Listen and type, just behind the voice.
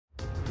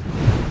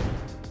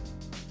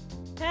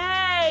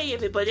Hey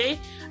everybody,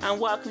 and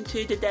welcome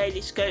to the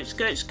Daily Scopes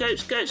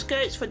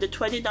for the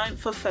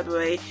 29th of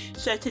February.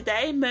 So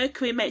today,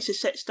 Mercury makes a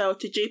sextile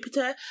to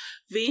Jupiter,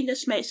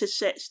 Venus makes a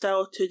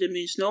sextile to the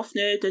Moon's North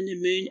Node, and the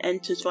Moon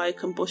enters via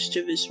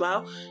combustion as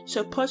well.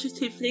 So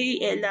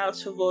positively, it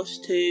allows for us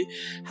to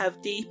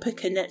have deeper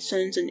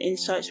connections and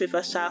insights with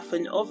ourselves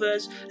and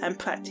others, and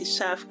practice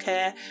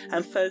self-care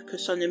and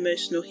focus on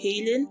emotional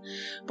healing.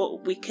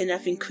 But we can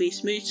have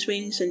increased mood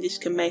swings, and this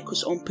can make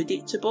us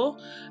unpredictable.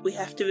 We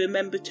have to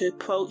remember to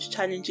approach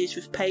challenges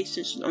with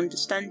patience and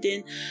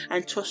understanding,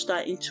 and trust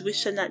our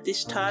intuition at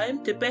this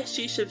time. The best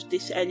use of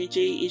this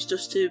energy is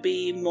just to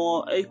be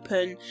more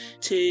open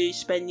to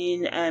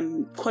spending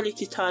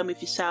quality time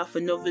with yourself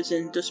and others,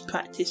 and just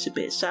practice a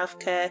bit of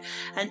self-care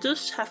and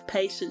just have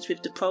patience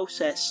with the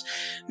process.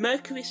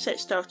 Mercury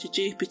sextile to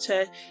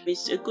Jupiter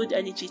is a good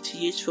energy to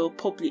use for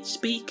public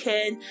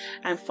speaking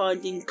and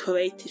finding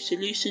creative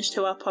solutions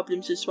to our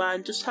problems as well,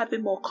 and just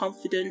having more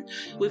confidence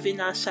within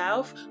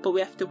ourselves. But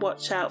we have to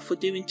watch out for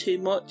doing too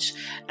much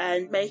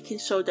and making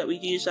sure that we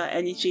use our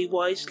energy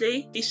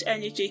wisely. This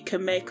energy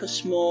can make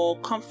us more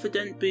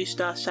confident,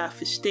 boost our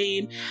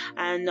self-esteem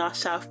and our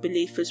self-belief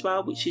as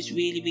well, which is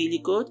really, really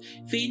good.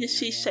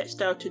 Venus's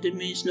sextile to the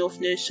Moon's North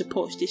Node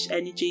supports this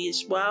energy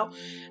as well.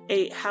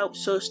 It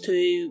helps us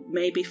to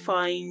maybe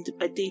find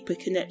a deeper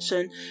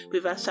connection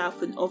with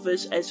ourselves and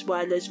others, as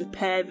well as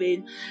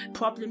repairing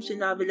problems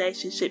in our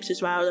relationships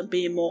as well, and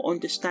being more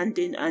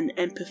understanding and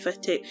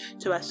empathetic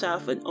to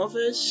ourselves and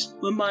others,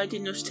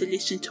 reminding us to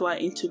listen to our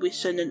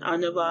intuition and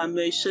honour our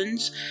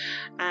emotions,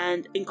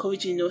 and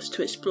encouraging us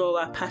to explore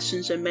our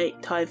passions and make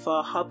time for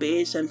our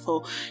hobbies and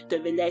for the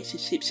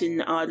relationships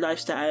in our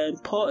lives that are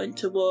important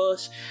to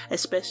us,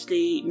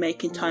 especially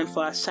making time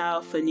for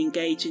ourselves and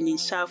engaging in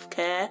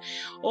self-care.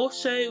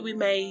 Also, we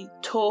may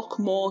talk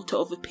more to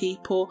other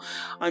people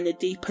on a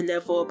deeper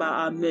level about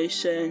our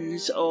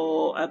emotions,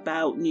 or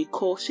about new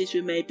courses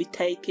we may be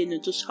taking, or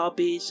just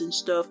hobbies and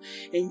stuff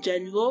in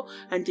general,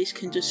 and this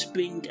can just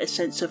bring a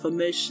sense of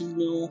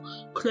emotional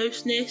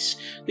closeness.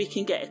 We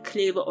can get a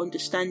clearer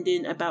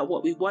understanding about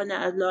what we want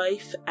out of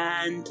life,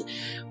 and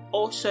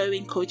also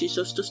encourages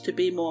us just to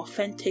be more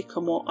authentic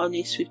and more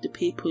honest with the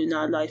people in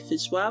our life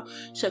as well.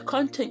 So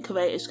content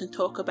creators can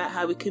talk about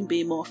how we can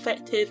be more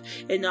effective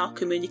in our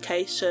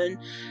communication,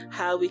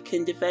 how we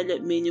can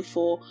develop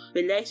meaningful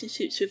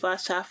relationships with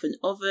ourselves and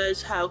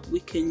others, how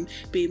we can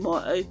be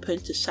more open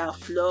to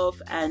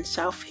self-love and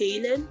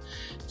self-healing.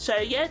 So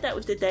yeah, that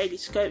was the Daily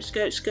Scope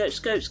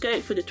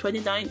for the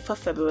 29th of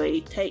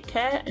February. Take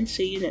care and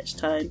see you next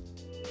time.